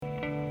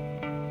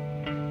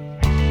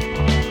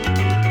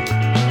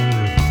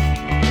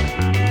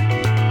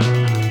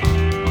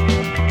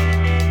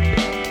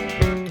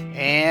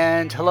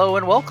hello,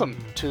 and welcome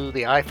to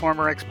the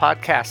iFormerX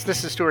podcast.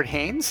 This is Stuart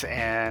Haynes,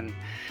 and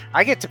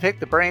I get to pick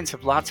the brains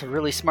of lots of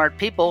really smart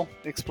people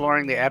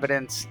exploring the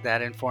evidence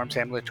that informs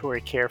ambulatory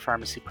care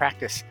pharmacy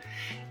practice.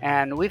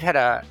 And we've had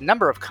a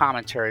number of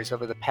commentaries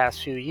over the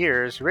past few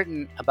years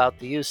written about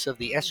the use of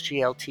the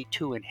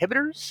SGLT2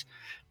 inhibitors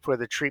for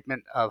the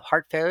treatment of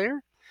heart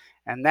failure.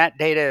 And that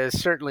data is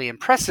certainly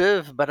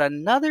impressive, but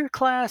another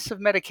class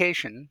of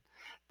medication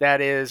that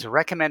is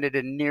recommended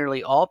in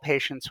nearly all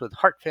patients with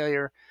heart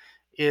failure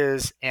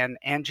is an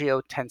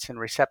angiotensin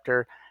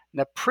receptor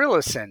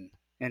neprilysin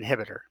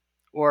inhibitor,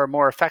 or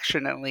more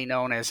affectionately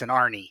known as an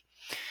ARNI.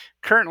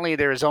 Currently,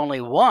 there is only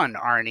one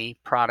ARNI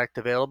product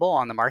available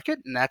on the market,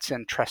 and that's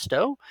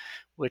Entresto,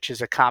 which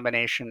is a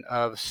combination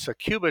of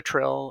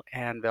Sacubitril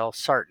and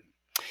Valsartan.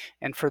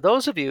 And for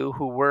those of you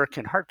who work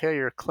in heart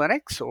failure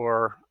clinics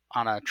or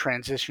on a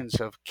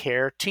transitions of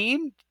care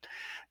team,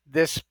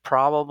 this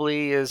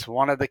probably is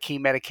one of the key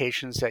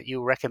medications that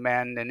you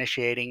recommend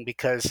initiating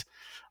because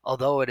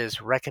although it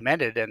is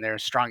recommended and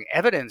there's strong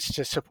evidence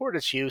to support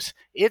its use,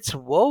 it's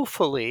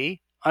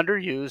woefully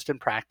underused in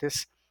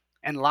practice,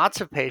 and lots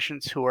of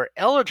patients who are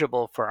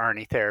eligible for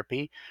ARNI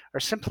therapy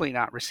are simply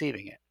not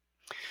receiving it.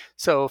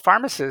 So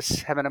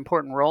pharmacists have an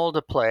important role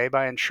to play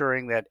by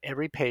ensuring that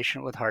every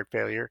patient with heart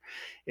failure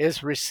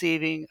is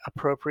receiving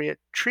appropriate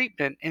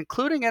treatment,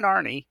 including an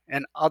ARNI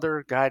and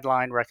other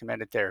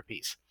guideline-recommended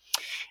therapies.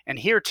 And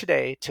here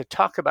today to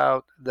talk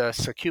about the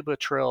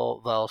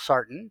Sacubitril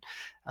Valsartan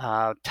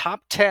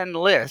top 10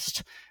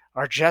 list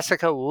are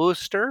Jessica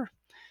Wooster,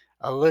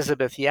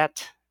 Elizabeth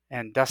Yett,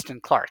 and Dustin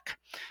Clark.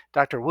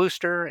 Dr.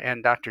 Wooster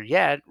and Dr.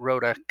 Yett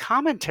wrote a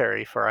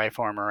commentary for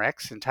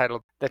iFormerX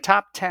entitled The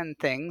Top 10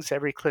 Things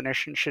Every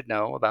Clinician Should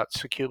Know About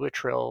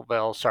Sacubitril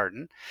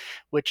Valsartan,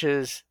 which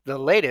is the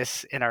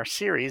latest in our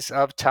series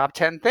of Top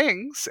 10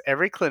 Things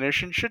Every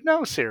Clinician Should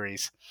Know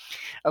series.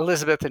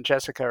 Elizabeth and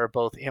Jessica are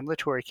both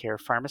ambulatory care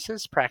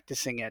pharmacists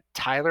practicing at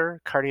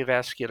Tyler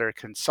Cardiovascular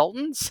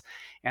Consultants,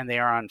 and they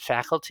are on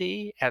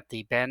faculty at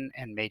the Ben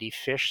and Mady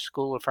Fish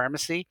School of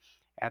Pharmacy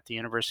at the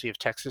University of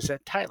Texas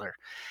at Tyler.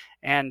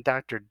 And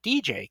Dr.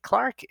 DJ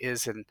Clark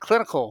is a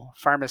clinical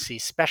pharmacy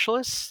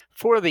specialist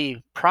for the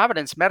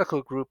Providence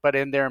Medical Group, but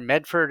in their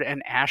Medford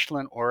and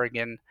Ashland,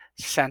 Oregon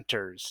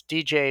centers.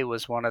 DJ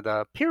was one of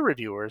the peer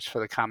reviewers for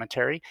the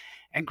commentary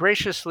and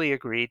graciously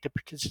agreed to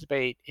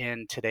participate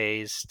in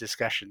today's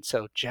discussion.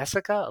 So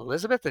Jessica,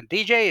 Elizabeth, and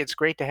DJ, it's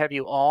great to have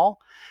you all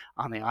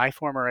on the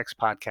iFormerX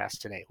podcast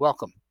today.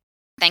 Welcome.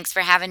 Thanks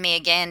for having me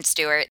again,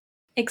 Stuart.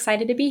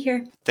 Excited to be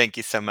here. Thank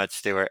you so much,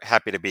 Stuart.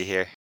 Happy to be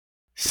here.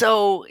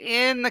 So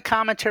in the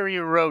commentary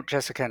you wrote,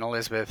 Jessica and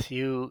Elizabeth,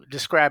 you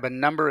describe a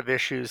number of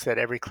issues that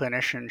every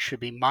clinician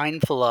should be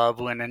mindful of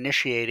when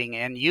initiating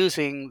and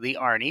using the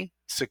ARNI,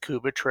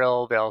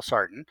 Sacubitril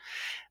Valsartan.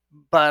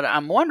 But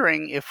I'm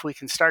wondering if we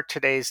can start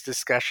today's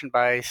discussion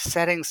by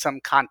setting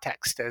some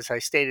context. As I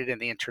stated in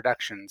the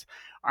introductions,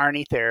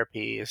 ARNI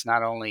therapy is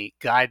not only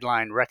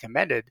guideline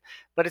recommended,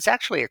 but it's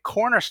actually a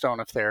cornerstone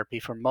of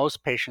therapy for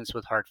most patients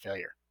with heart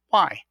failure.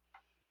 Why?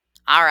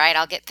 All right,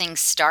 I'll get things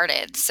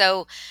started.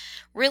 So,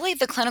 really,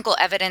 the clinical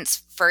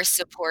evidence first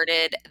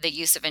supported the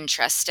use of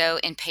Entresto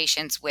in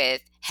patients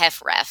with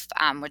HFrEF,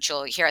 which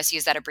you'll hear us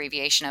use that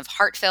abbreviation of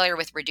heart failure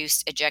with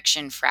reduced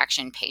ejection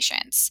fraction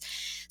patients.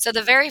 So,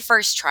 the very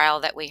first trial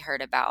that we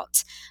heard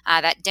about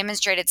that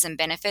demonstrated some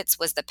benefits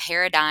was the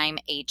Paradigm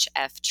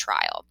HF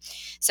trial.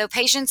 So,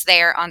 patients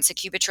there on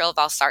Sacubitril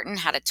Valsartan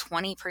had a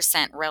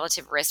 20%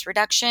 relative risk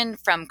reduction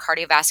from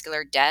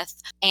cardiovascular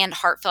death and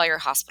heart failure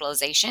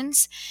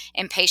hospitalizations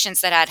in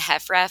patients that had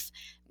HFrEF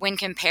when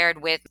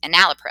compared with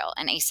enalapril,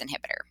 an ACE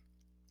inhibitor.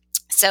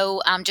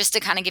 So just to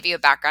kind of give you a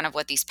background of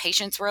what these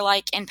patients were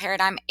like in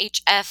Paradigm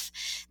HF,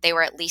 they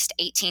were at least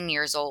 18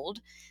 years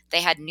old.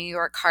 They had New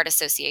York Heart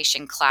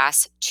Association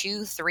class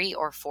 2, 3,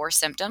 or 4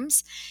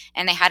 symptoms,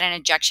 and they had an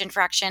ejection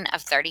fraction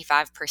of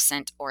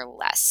 35% or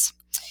less.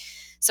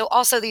 So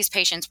also these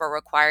patients were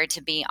required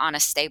to be on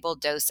a stable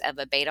dose of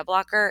a beta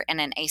blocker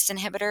and an ACE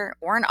inhibitor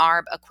or an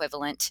ARB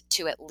equivalent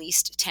to at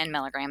least 10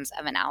 milligrams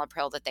of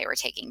enalapril that they were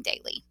taking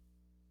daily.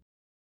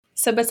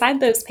 So beside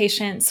those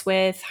patients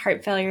with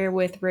heart failure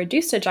with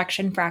reduced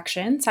ejection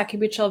fraction,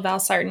 Sacubitril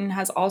Valsartan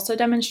has also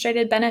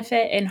demonstrated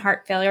benefit in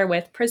heart failure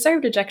with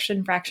preserved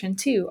ejection fraction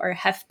 2, or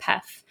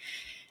HFpEF.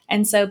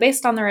 And so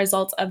based on the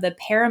results of the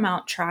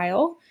Paramount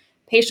trial,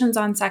 patients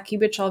on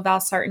Sacubitril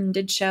Valsartan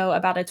did show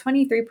about a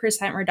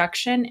 23%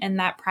 reduction in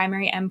that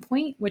primary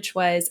endpoint, which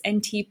was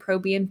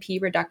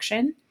NT-proBNP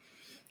reduction.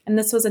 And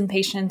this was in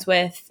patients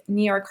with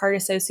New York Heart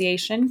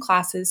Association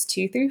classes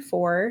 2 through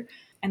 4,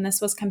 and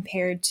this was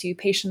compared to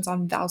patients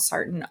on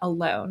Valsartan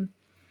alone.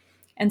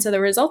 And so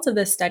the results of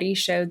this study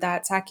showed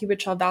that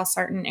Sacubitril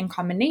Valsartan in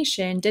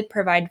combination did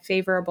provide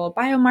favorable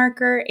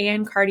biomarker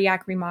and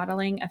cardiac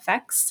remodeling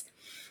effects.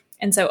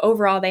 And so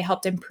overall, they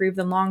helped improve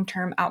the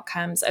long-term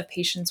outcomes of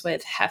patients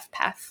with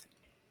HFpEF.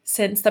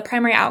 Since the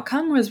primary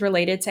outcome was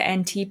related to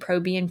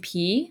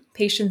NT-proBNP,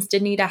 patients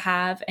did need to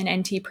have an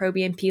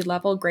NT-proBNP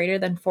level greater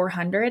than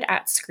 400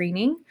 at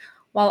screening,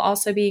 while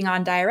also being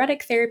on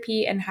diuretic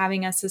therapy and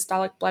having a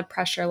systolic blood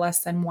pressure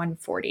less than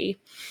 140.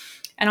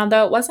 And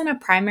although it wasn't a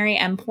primary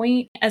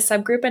endpoint, a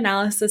subgroup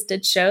analysis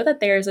did show that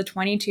there is a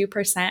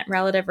 22%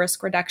 relative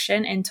risk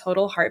reduction in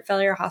total heart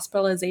failure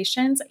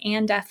hospitalizations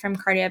and death from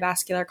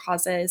cardiovascular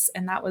causes,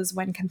 and that was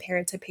when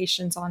compared to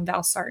patients on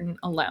Valsartan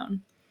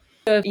alone.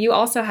 So if you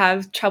also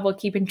have trouble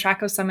keeping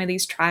track of some of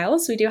these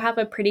trials, we do have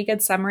a pretty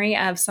good summary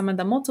of some of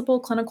the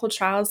multiple clinical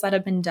trials that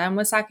have been done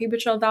with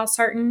sacubitril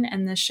valsartan,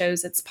 and this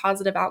shows its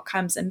positive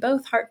outcomes in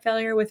both heart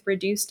failure with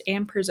reduced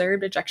and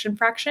preserved ejection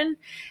fraction.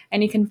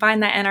 And you can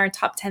find that in our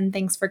top 10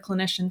 things for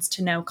clinicians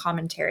to know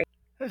commentary.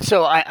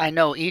 So I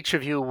know each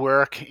of you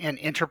work in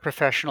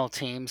interprofessional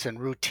teams and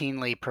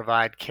routinely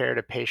provide care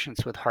to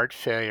patients with heart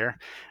failure.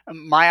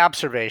 My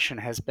observation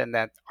has been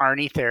that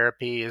ARNI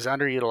therapy is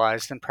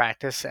underutilized in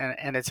practice,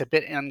 and it's a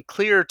bit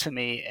unclear to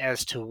me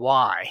as to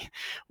why.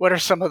 What are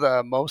some of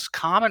the most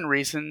common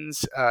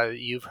reasons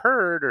you've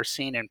heard or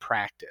seen in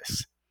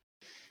practice?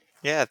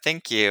 Yeah,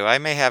 thank you. I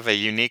may have a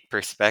unique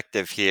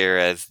perspective here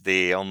as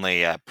the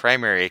only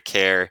primary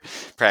care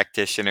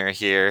practitioner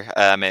here.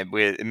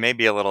 It may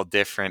be a little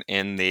different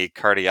in the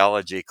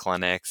cardiology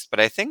clinics, but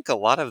I think a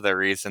lot of the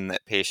reason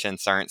that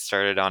patients aren't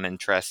started on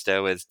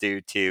Entresto is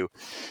due to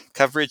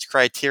coverage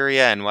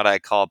criteria and what I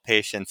call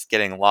patients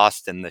getting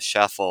lost in the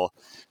shuffle.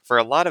 For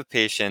a lot of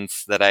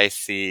patients that I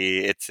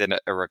see, it's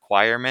a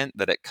requirement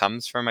that it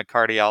comes from a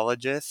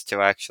cardiologist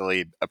to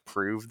actually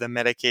approve the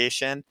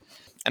medication.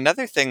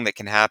 Another thing that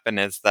can happen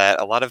is that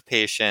a lot of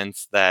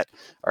patients that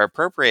are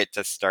appropriate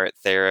to start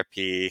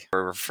therapy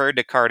are referred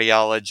to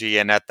cardiology,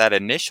 and at that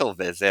initial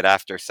visit,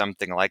 after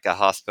something like a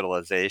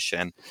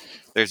hospitalization,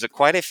 there's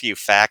quite a few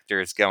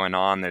factors going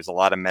on. There's a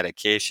lot of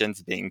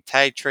medications being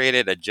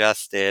titrated,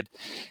 adjusted,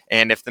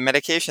 and if the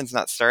medication's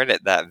not started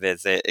at that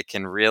visit, it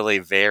can really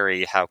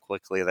vary how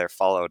quickly they're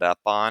followed up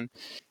on.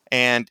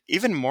 And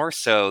even more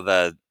so,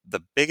 the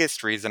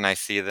biggest reason I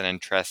see that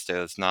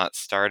Entresto is not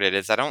started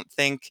is I don't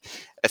think,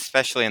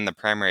 especially in the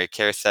primary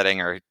care setting,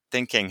 our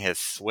thinking has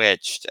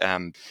switched.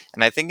 And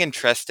I think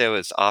Entresto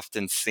is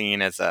often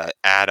seen as a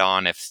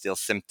add-on, if still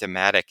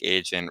symptomatic,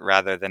 agent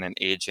rather than an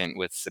agent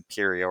with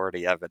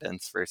superiority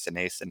evidence versus an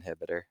ACE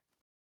inhibitor.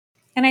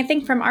 And I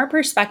think from our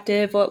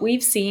perspective, what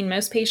we've seen,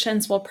 most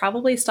patients will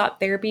probably stop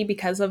therapy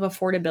because of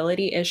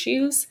affordability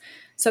issues.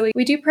 So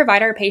we do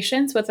provide our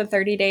patients with a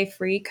 30-day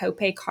free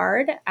copay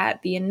card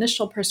at the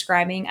initial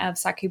prescribing of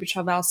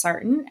sacubitril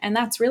valsartan, and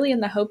that's really in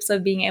the hopes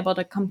of being able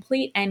to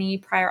complete any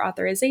prior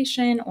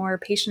authorization or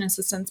patient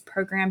assistance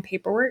program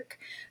paperwork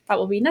that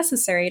will be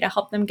necessary to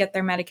help them get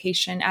their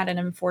medication at an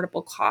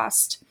affordable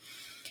cost.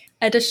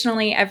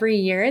 Additionally, every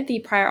year, the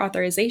prior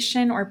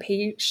authorization or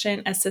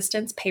patient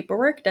assistance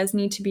paperwork does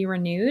need to be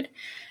renewed.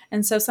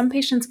 And so some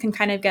patients can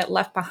kind of get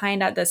left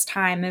behind at this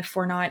time if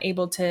we're not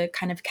able to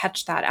kind of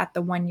catch that at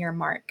the 1 year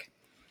mark.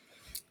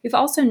 We've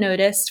also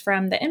noticed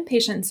from the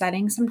inpatient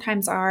setting,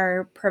 sometimes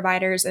our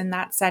providers in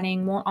that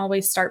setting won't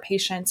always start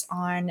patients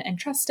on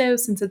Entresto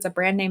since it's a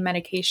brand name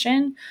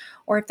medication,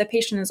 or if the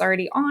patient is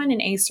already on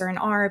an ACE or an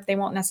ARB, they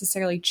won't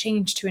necessarily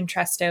change to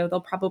Entresto. They'll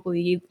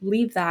probably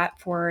leave that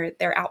for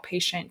their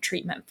outpatient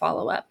treatment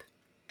follow-up.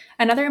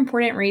 Another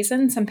important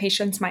reason some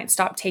patients might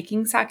stop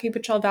taking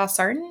sacubitril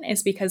valsartan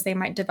is because they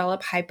might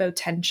develop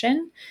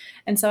hypotension.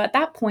 And so at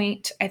that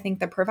point, I think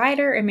the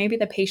provider and maybe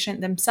the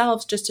patient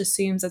themselves just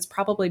assumes it's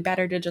probably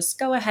better to just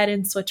go ahead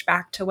and switch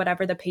back to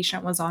whatever the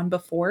patient was on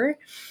before,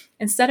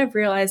 instead of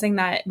realizing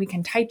that we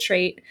can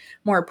titrate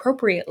more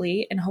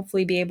appropriately and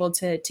hopefully be able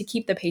to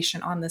keep the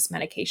patient on this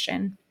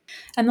medication.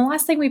 And the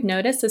last thing we've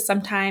noticed is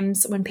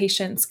sometimes when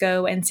patients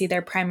go and see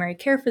their primary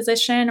care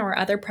physician or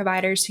other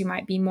providers who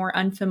might be more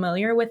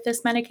unfamiliar with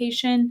this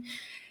medication,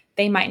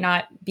 they might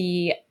not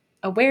be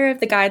aware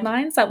of the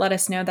guidelines that let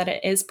us know that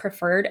it is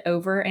preferred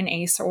over an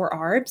ACE or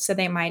ARB, so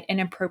they might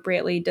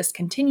inappropriately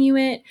discontinue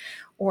it,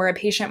 or a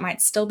patient might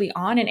still be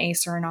on an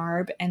ACE or an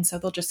ARB, and so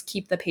they'll just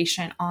keep the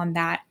patient on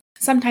that.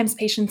 Sometimes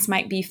patients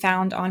might be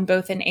found on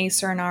both an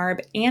ACE or an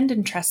ARB and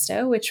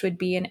Entresto, which would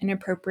be an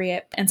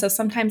inappropriate. And so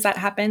sometimes that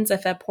happens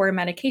if a poor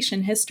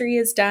medication history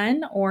is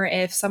done, or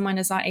if someone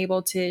is not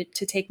able to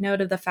take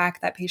note of the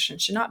fact that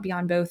patients should not be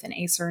on both an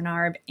ACE or an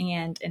ARB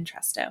and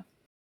Entresto.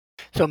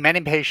 So many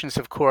patients,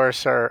 of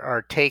course,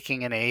 are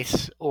taking an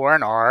ACE or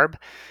an ARB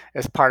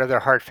as part of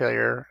their heart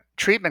failure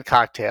treatment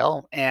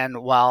cocktail.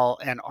 And while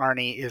an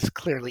ARNI is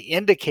clearly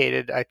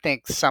indicated, I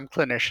think some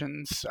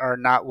clinicians are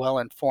not well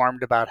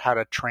informed about how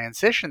to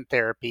transition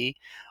therapy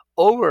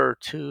over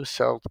to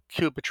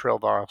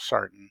sacubitril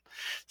valsartan.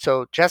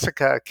 So,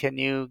 Jessica, can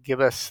you give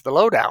us the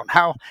lowdown?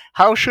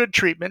 How should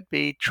treatment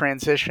be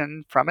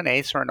transitioned from an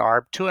ACE or an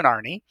ARB to an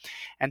ARNI?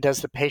 And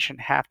does the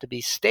patient have to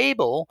be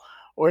stable,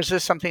 or is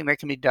this something that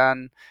can be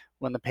done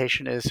when the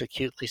patient is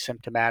acutely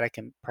symptomatic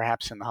and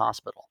perhaps in the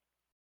hospital?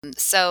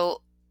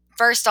 So,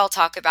 First, I'll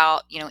talk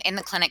about, in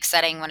the clinic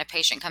setting when a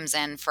patient comes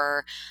in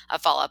for a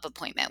follow-up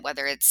appointment,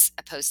 whether it's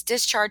a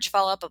post-discharge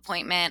follow-up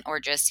appointment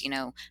or just,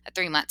 a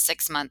 3-month,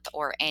 6-month,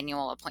 or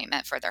annual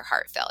appointment for their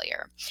heart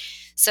failure.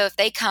 So if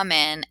they come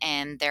in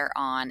and they're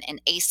on an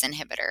ACE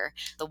inhibitor,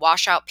 the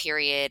washout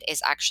period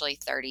is actually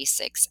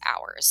 36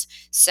 hours.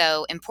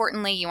 So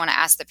importantly, you want to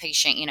ask the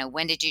patient,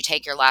 when did you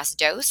take your last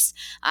dose?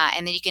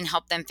 And then you can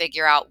help them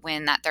figure out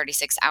when that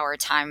 36-hour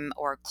time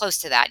or close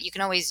to that. You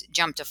can always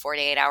jump to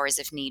 48 hours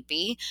if need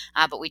be,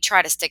 but we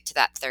try to stick to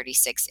that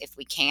 36 if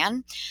we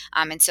can.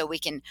 And so we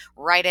can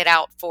write it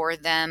out for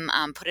them,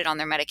 put it on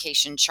their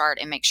medication chart,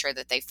 and make sure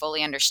that they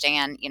fully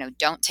understand,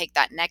 don't take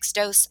that next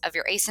dose of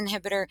your ACE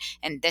inhibitor,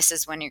 and this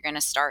is when you're going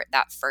to start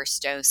that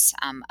first dose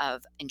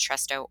of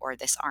Entresto or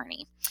this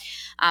ARNI.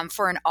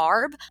 For an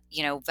ARB,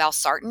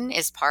 Valsartan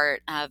is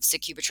part of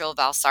Sacubitril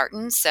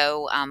Valsartan.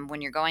 So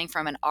when you're going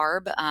from an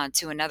ARB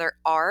to another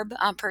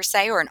ARB per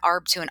se, or an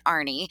ARB to an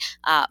ARNI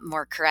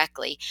more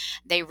correctly,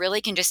 they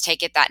really can just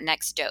take it that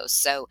next dose.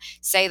 So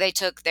say they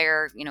took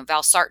their,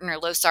 Valsartan or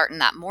Losartan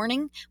that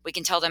morning, we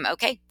can tell them,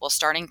 okay, well,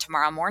 starting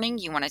tomorrow morning,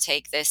 you want to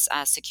take this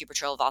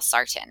Sacubitril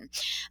Valsartan.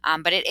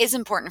 But it is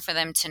important for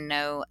them to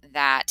know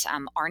that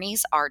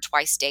ARNIs are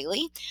twice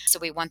daily. So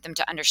we want them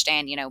to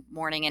understand,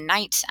 morning and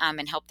night,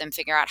 and help them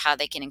figure out how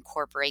they can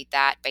incorporate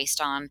that based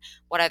on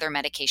what other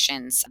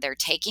medications they're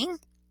taking.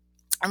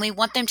 And we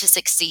want them to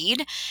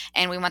succeed,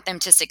 and we want them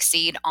to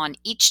succeed on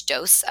each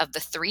dose of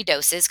the 3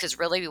 doses, because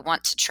really we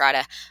want to try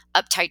to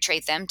up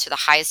titrate them to the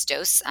highest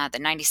dose, the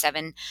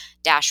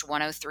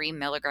 97-103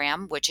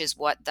 milligram, which is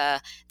what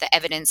the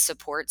evidence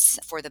supports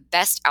for the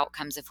best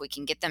outcomes if we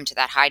can get them to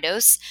that high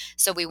dose.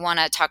 So we want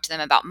to talk to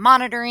them about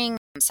monitoring,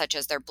 such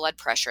as their blood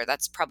pressure.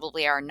 That's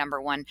probably our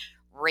number one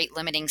rate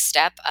limiting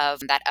step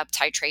of that up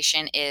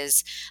titration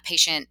is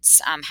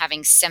patients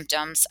having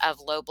symptoms of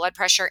low blood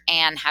pressure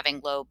and having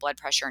low blood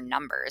pressure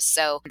numbers.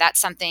 So that's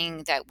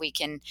something that we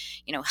can,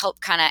 help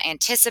kind of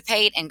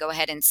anticipate and go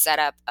ahead and set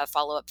up a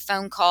follow-up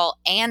phone call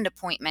and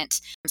appointment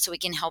so we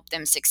can help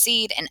them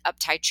succeed and up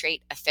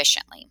titrate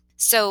efficiently.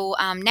 So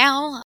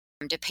now,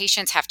 do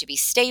patients have to be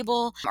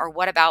stable, or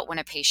what about when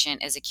a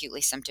patient is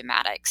acutely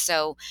symptomatic?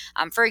 So,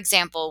 for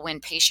example, when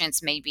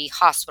patients may be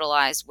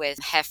hospitalized with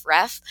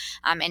HFrEF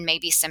and may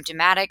be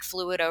symptomatic,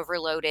 fluid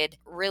overloaded,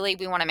 really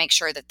we want to make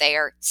sure that they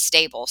are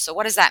stable. So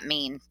what does that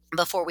mean?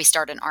 Before we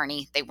start an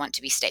ARNI, they want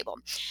to be stable.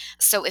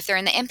 So if they're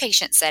in the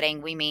inpatient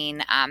setting, we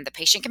mean the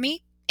patient can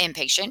be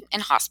inpatient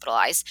and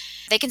hospitalized.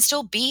 They can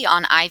still be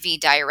on IV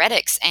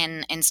diuretics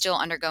and still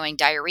undergoing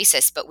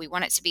diuresis, but we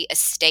want it to be a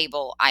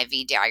stable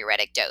IV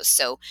diuretic dose.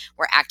 So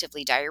we're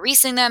actively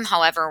diuresing them.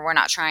 However, we're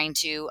not trying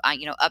to,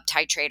 up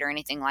titrate or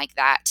anything like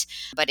that,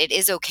 but it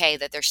is okay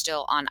that they're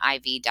still on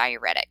IV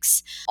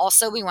diuretics.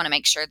 Also, we want to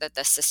make sure that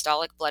the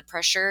systolic blood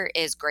pressure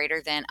is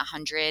greater than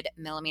 100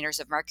 millimeters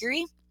of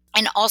mercury.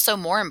 And also,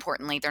 more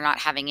importantly, they're not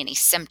having any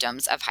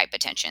symptoms of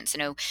hypotension. So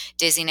no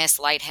dizziness,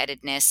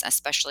 lightheadedness,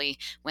 especially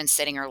when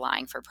sitting or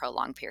lying for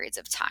prolonged periods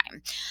of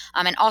time.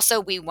 And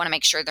also, we want to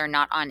make sure they're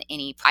not on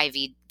any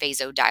IV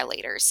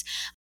vasodilators.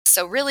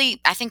 So really,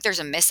 I think there's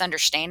a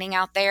misunderstanding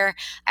out there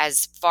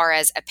as far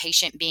as a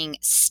patient being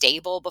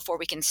stable before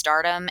we can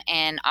start them.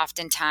 And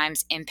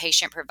oftentimes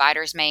inpatient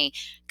providers may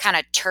kind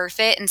of turf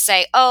it and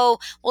say, oh,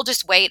 we'll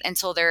just wait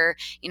until they're,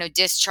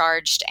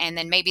 discharged. And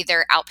then maybe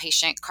their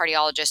outpatient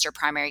cardiologist or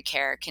primary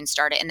care can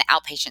start it in the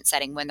outpatient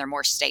setting when they're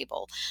more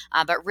stable.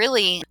 But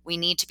really, we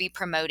need to be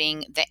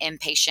promoting the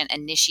inpatient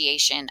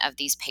initiation of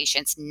these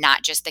patients,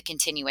 not just the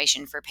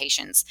continuation for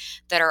patients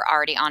that are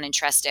already on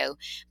Entresto,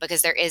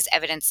 because there is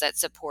evidence that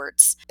supports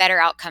better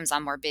outcomes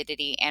on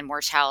morbidity and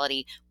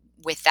mortality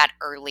with that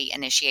early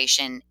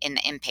initiation in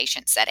the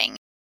inpatient setting.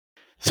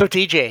 So,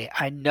 DJ,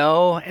 I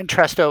know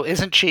Entresto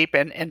isn't cheap,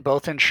 and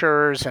both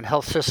insurers and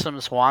health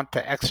systems want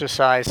to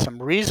exercise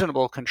some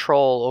reasonable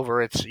control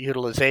over its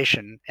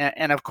utilization.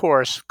 And of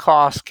course,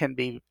 cost can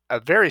be a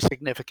very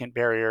significant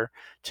barrier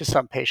to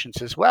some patients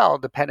as well,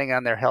 depending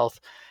on their health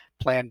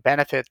plan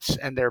benefits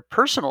and their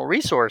personal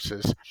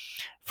resources.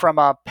 From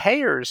a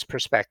payer's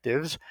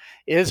perspective,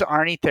 is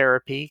ARNI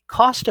therapy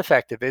cost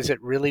effective? Is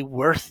it really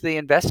worth the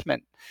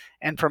investment?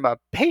 And from a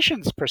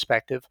patient's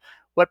perspective,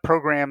 what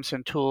programs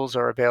and tools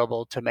are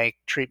available to make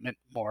treatment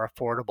more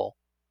affordable?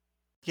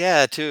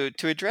 Yeah, to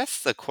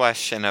address the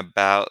question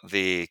about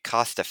the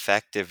cost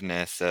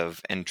effectiveness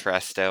of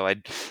Entresto,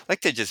 I'd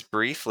like to just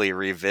briefly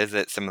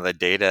revisit some of the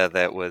data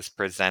that was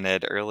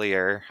presented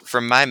earlier.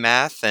 From my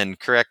math, and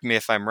correct me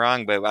if I'm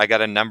wrong, but I got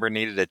a number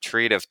needed to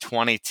treat of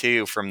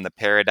 22 from the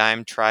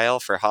Paradigm trial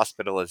for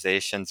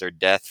hospitalizations or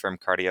death from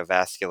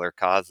cardiovascular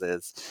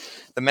causes.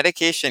 The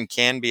medication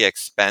can be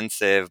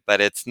expensive, but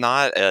it's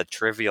not a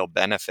trivial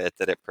benefit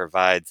that it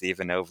provides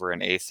even over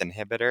an ACE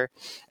inhibitor.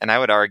 And I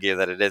would argue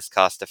that it is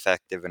cost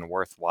effective and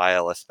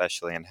worthwhile,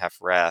 especially in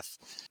HFrEF.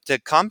 To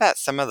combat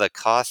some of the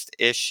cost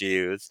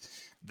issues,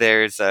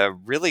 there's a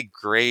really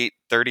great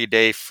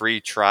 30-day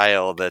free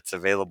trial that's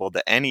available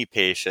to any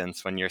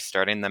patients when you're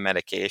starting the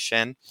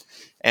medication.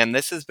 And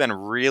this has been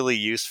really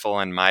useful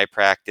in my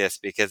practice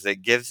because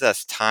it gives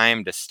us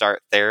time to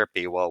start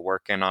therapy while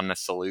working on a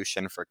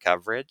solution for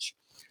coverage.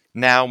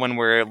 Now, when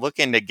we're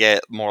looking to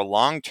get more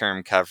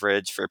long-term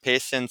coverage for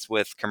patients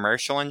with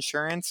commercial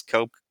insurance,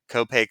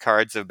 copay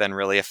cards have been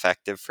really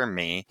effective for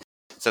me.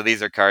 So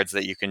these are cards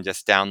that you can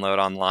just download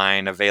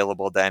online,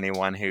 available to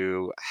anyone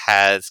who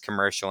has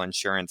commercial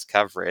insurance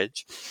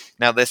coverage.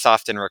 Now, this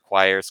often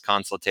requires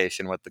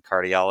consultation with the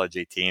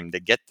cardiology team to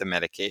get the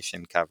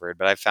medication covered,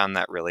 but I found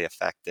that really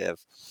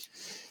effective.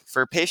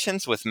 For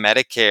patients with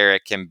Medicare,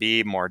 it can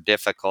be more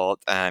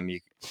difficult.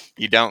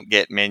 You don't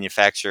get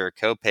manufacturer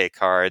copay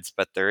cards,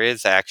 but there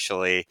is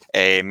actually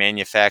a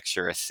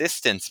manufacturer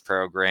assistance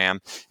program.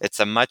 It's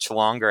a much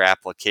longer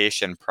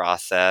application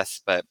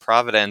process, but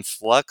Providence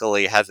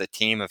luckily has a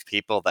team of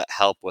people that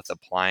help with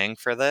applying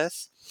for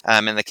this.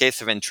 In the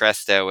case of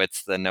Entresto,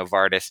 it's the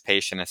Novartis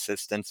Patient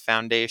Assistance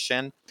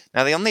Foundation.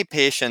 Now, the only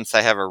patients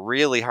I have a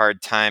really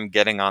hard time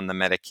getting on the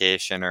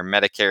medication are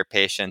Medicare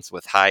patients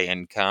with high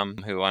income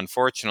who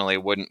unfortunately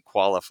wouldn't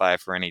qualify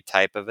for any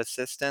type of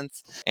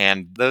assistance.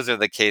 And those are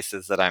the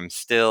cases that I'm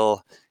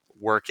still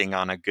working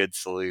on a good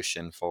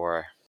solution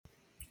for.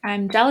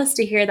 I'm jealous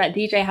to hear that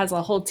DJ has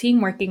a whole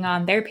team working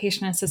on their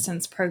patient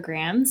assistance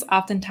programs.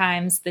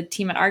 Oftentimes, the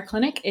team at our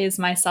clinic is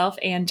myself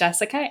and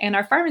Jessica and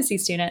our pharmacy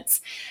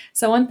students.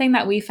 So, one thing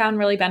that we found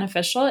really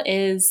beneficial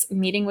is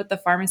meeting with the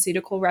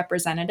pharmaceutical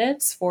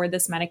representatives for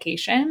this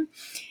medication.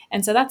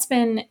 And so that's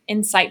been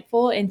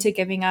insightful into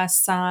giving us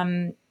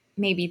some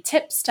maybe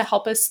tips to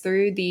help us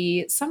through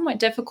the somewhat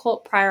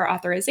difficult prior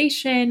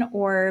authorization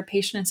or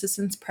patient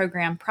assistance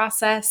program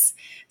process.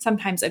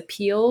 Sometimes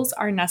appeals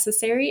are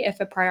necessary if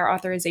a prior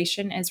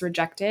authorization is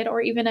rejected,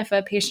 or even if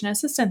a patient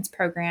assistance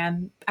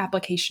program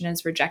application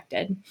is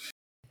rejected.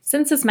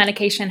 Since this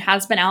medication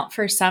has been out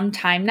for some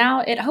time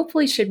now, it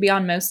hopefully should be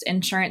on most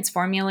insurance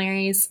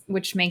formularies,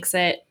 which makes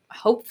it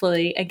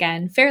hopefully,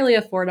 again, fairly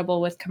affordable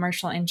with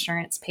commercial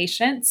insurance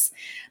patients.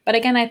 But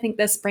again, I think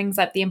this brings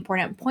up the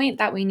important point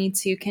that we need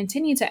to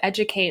continue to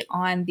educate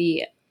on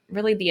the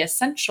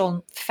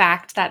essential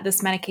fact that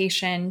this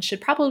medication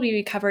should probably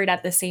be covered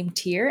at the same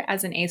tier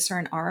as an ACE or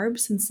an ARB,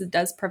 since it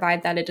does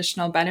provide that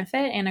additional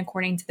benefit, and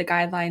according to the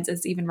guidelines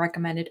is even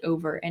recommended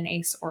over an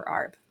ACE or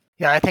ARB.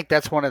 Yeah, I think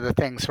that's one of the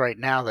things right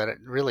now that it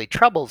really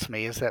troubles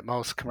me is that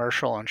most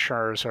commercial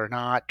insurers are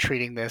not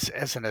treating this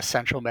as an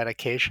essential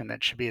medication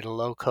that should be at a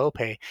low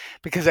copay.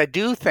 Because I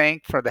do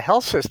think, for the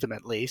health system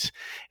at least,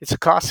 it's a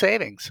cost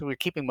savings. So we're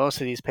keeping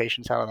most of these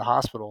patients out of the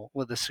hospital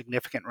with a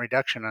significant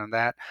reduction on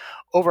that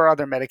over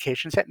other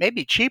medications that may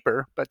be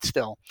cheaper, but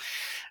still.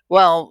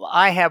 Well,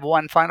 I have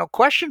one final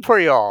question for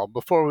you all.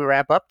 Before we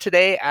wrap up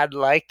today, I'd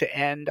like to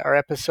end our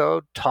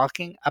episode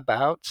talking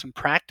about some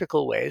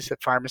practical ways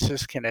that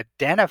pharmacists can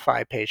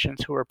identify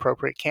patients who are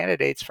appropriate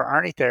candidates for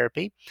ARNI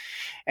therapy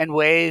and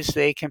ways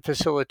they can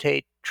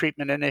facilitate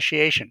treatment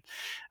initiation.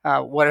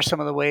 What are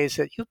some of the ways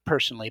that you've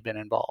personally been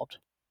involved?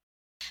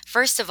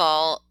 First of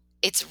all,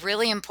 it's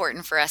really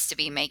important for us to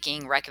be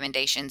making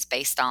recommendations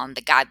based on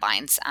the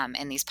guidelines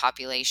in these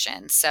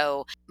populations.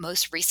 So,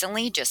 most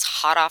recently, just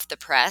hot off the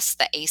press,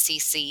 the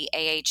ACC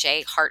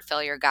AHA heart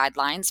failure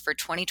guidelines for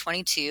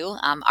 2022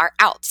 are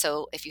out.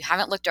 So, if you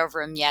haven't looked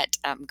over them yet,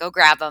 go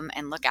grab them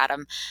and look at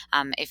them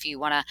if you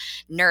want to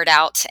nerd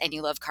out and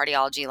you love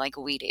cardiology like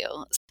we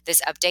do.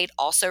 This update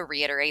also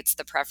reiterates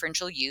the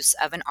preferential use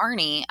of an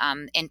ARNI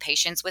in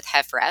patients with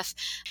HFrEF.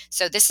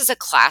 So this is a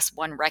class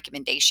 1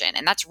 recommendation,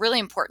 and that's really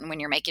important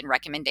when you're making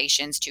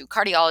recommendations to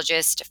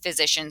cardiologists,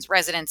 physicians,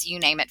 residents, you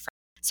name it.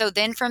 So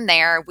then from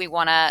there, we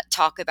want to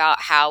talk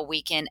about how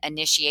we can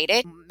initiate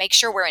it. Make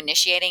sure we're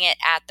initiating it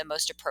at the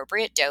most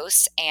appropriate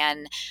dose,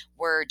 and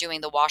we're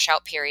doing the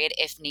washout period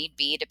if need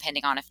be,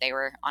 depending on if they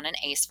were on an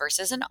ACE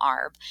versus an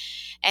ARB.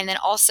 And then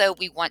also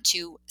we want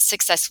to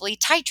successfully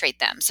titrate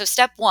them. So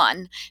step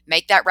 1,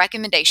 make that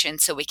recommendation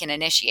so we can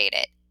initiate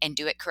it and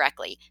do it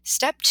correctly.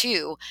 Step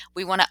 2,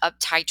 we want to up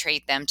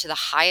titrate them to the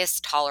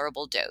highest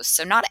tolerable dose.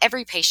 So not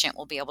every patient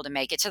will be able to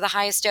make it to the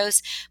highest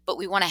dose, but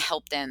we want to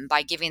help them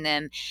by giving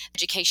them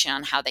education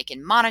on how they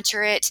can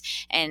monitor it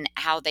and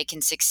how they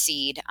can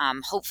succeed,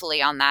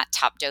 hopefully on that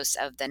top dose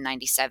of the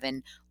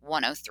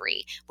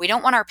 97/103. We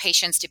don't want our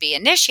patients to be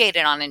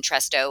initiated on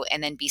Entresto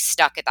and then be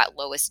stuck at that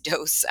lowest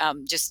dose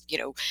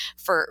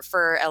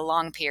for a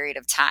long period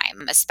of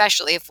time,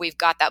 especially if we've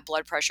got that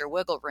blood pressure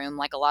wiggle room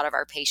like a lot of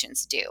our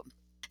patients do.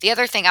 The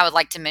other thing I would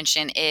like to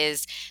mention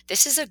is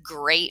this is a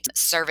great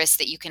service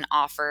that you can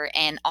offer,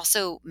 and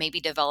also maybe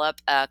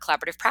develop a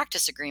collaborative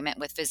practice agreement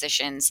with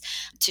physicians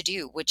to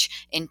do,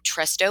 which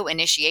Entresto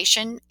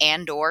initiation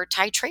and or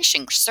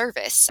titration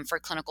service for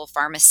clinical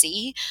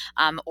pharmacy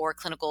or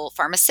clinical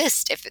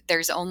pharmacist if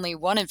there's only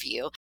one of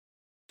you.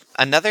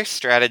 Another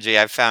strategy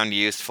I've found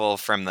useful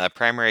from the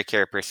primary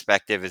care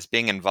perspective is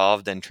being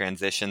involved in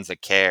transitions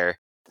of care.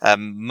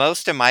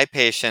 Most of my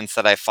patients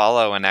that I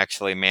follow and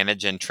actually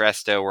manage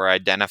Entresto were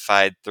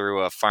identified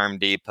through a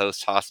PharmD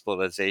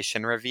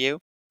post-hospitalization review.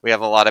 We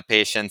have a lot of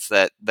patients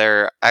that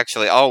they're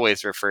actually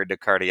always referred to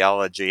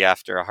cardiology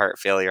after a heart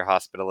failure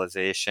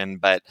hospitalization,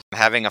 but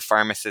having a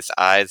pharmacist's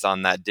eyes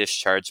on that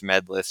discharge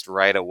med list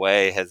right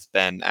away has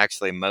been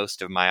actually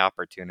most of my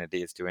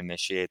opportunities to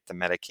initiate the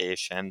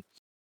medication.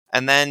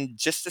 And then,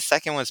 just the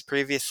second was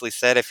previously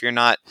said, if you're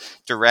not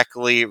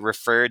directly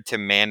referred to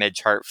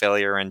manage heart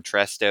failure and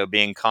Entresto,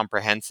 being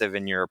comprehensive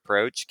in your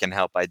approach can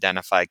help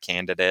identify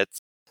candidates.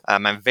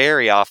 I'm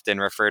very often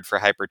referred for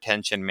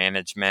hypertension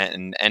management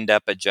and end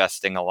up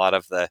adjusting a lot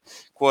of the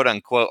quote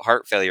unquote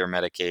heart failure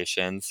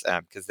medications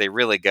because they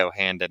really go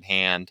hand in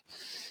hand.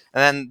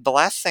 And then the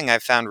last thing I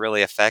found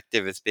really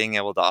effective is being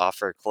able to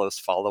offer close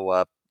follow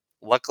up.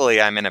 Luckily,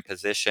 I'm in a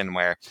position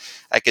where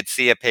I could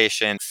see a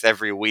patient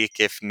every week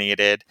if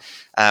needed.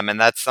 And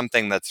that's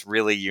something that's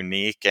really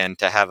unique. And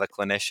to have a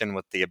clinician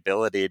with the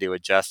ability to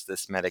adjust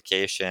this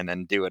medication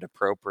and do it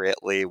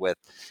appropriately with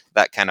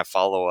that kind of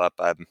follow up,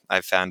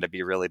 I've found to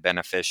be really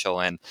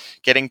beneficial in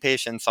getting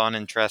patients on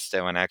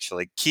Entresto and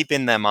actually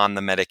keeping them on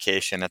the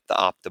medication at the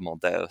optimal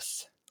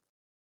dose.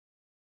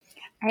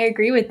 I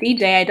agree with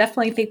DJ. I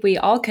definitely think we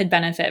all could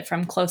benefit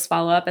from close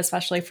follow up,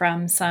 especially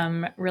from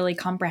some really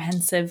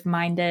comprehensive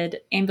minded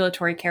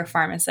ambulatory care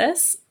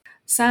pharmacists.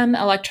 Some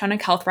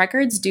electronic health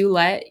records do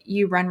let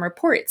you run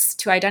reports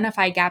to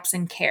identify gaps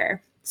in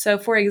care. So,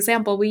 for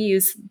example, we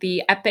use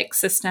the Epic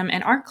system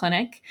in our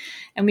clinic,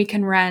 and we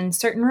can run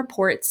certain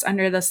reports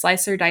under the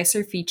slicer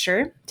dicer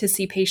feature to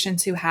see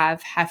patients who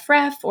have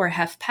HFrEF or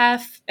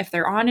HFpEF, if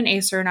they're on an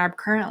ACE or an ARB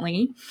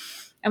currently.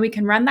 And we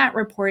can run that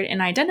report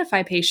and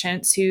identify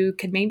patients who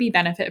could maybe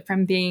benefit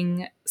from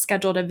being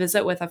scheduled a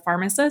visit with a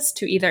pharmacist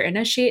to either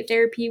initiate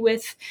therapy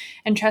with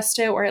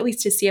Entresto or at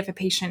least to see if a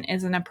patient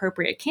is an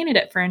appropriate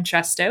candidate for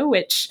Entresto,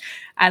 which,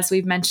 as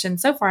we've mentioned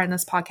so far in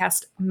this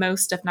podcast,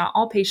 most, if not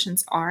all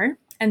patients are.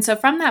 And so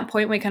from that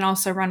point, we can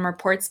also run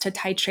reports to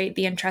titrate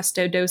the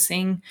Entresto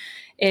dosing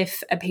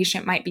if a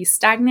patient might be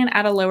stagnant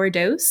at a lower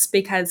dose,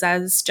 because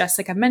as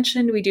Jessica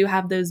mentioned, we do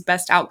have those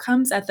best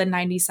outcomes at the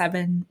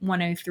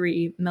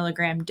 97-103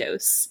 milligram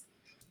dose.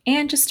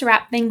 And just to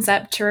wrap things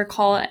up, to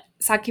recall,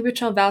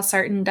 Sacubitril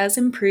Valsartan does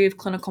improve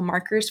clinical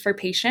markers for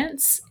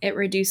patients. It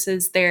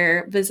reduces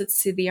their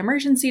visits to the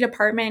emergency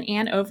department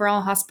and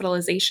overall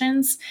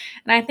hospitalizations.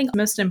 And I think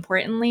most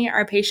importantly,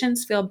 our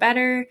patients feel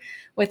better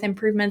with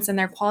improvements in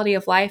their quality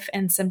of life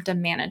and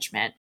symptom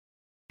management.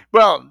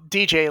 Well,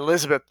 DJ,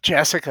 Elizabeth,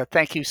 Jessica,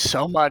 thank you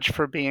so much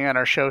for being on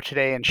our show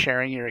today and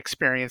sharing your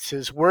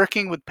experiences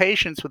working with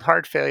patients with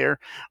heart failure.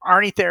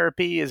 ARNI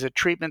therapy is a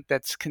treatment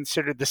that's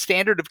considered the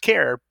standard of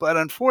care, but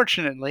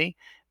unfortunately,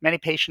 many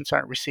patients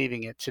aren't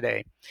receiving it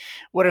today.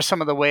 What are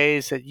some of the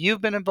ways that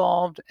you've been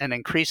involved and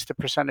increased the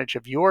percentage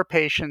of your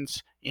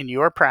patients in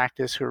your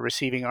practice who are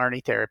receiving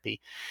ARNI therapy?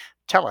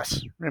 Tell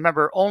us.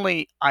 Remember,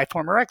 only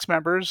iForumRx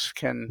members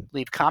can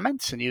leave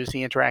comments and use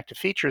the interactive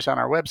features on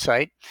our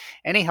website.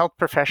 Any health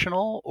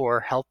professional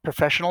or health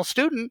professional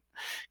student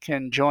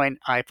can join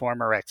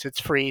iForumRx. It's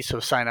free,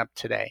 so sign up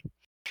today.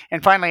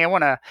 And finally, I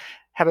want to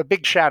have a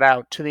big shout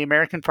out to the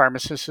American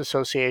Pharmacists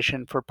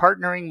Association for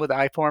partnering with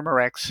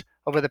iForumRx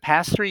over the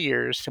past 3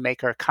 years to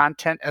make our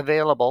content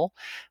available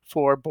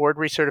for board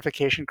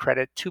recertification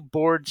credit to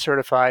board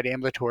certified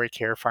ambulatory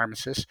care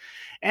pharmacists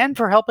and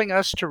for helping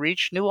us to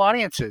reach new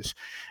audiences.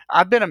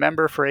 I've been a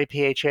member for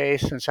APHA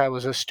since I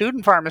was a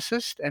student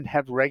pharmacist and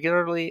have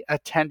regularly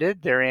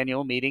attended their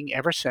annual meeting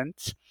ever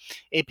since.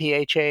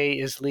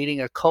 APHA is leading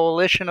a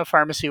coalition of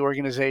pharmacy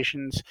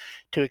organizations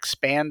to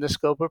expand the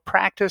scope of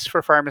practice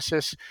for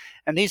pharmacists,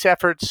 and these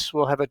efforts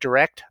will have a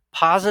direct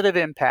positive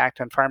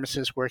impact on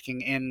pharmacists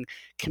working in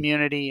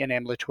community and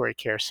ambulatory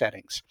care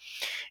settings.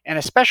 And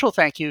a special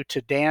thank you to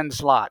Dan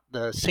Zlot,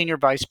 the Senior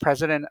Vice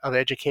President of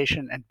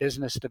Education and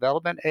Business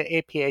Development at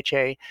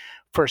APHA,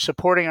 for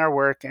supporting our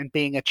work and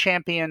being a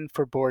champion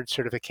for board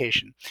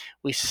certification.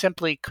 We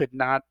simply could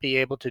not be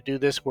able to do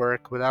this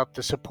work without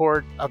the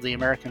support of the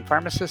American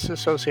Pharmacists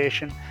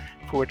Association,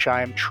 for which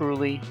I am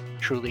truly,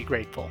 truly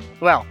grateful.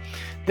 Well,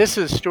 this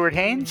is Stuart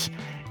Haynes,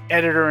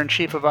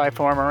 Editor-in-Chief of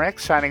iForumRx,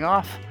 signing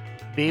off.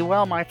 Be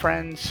well, my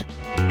friends.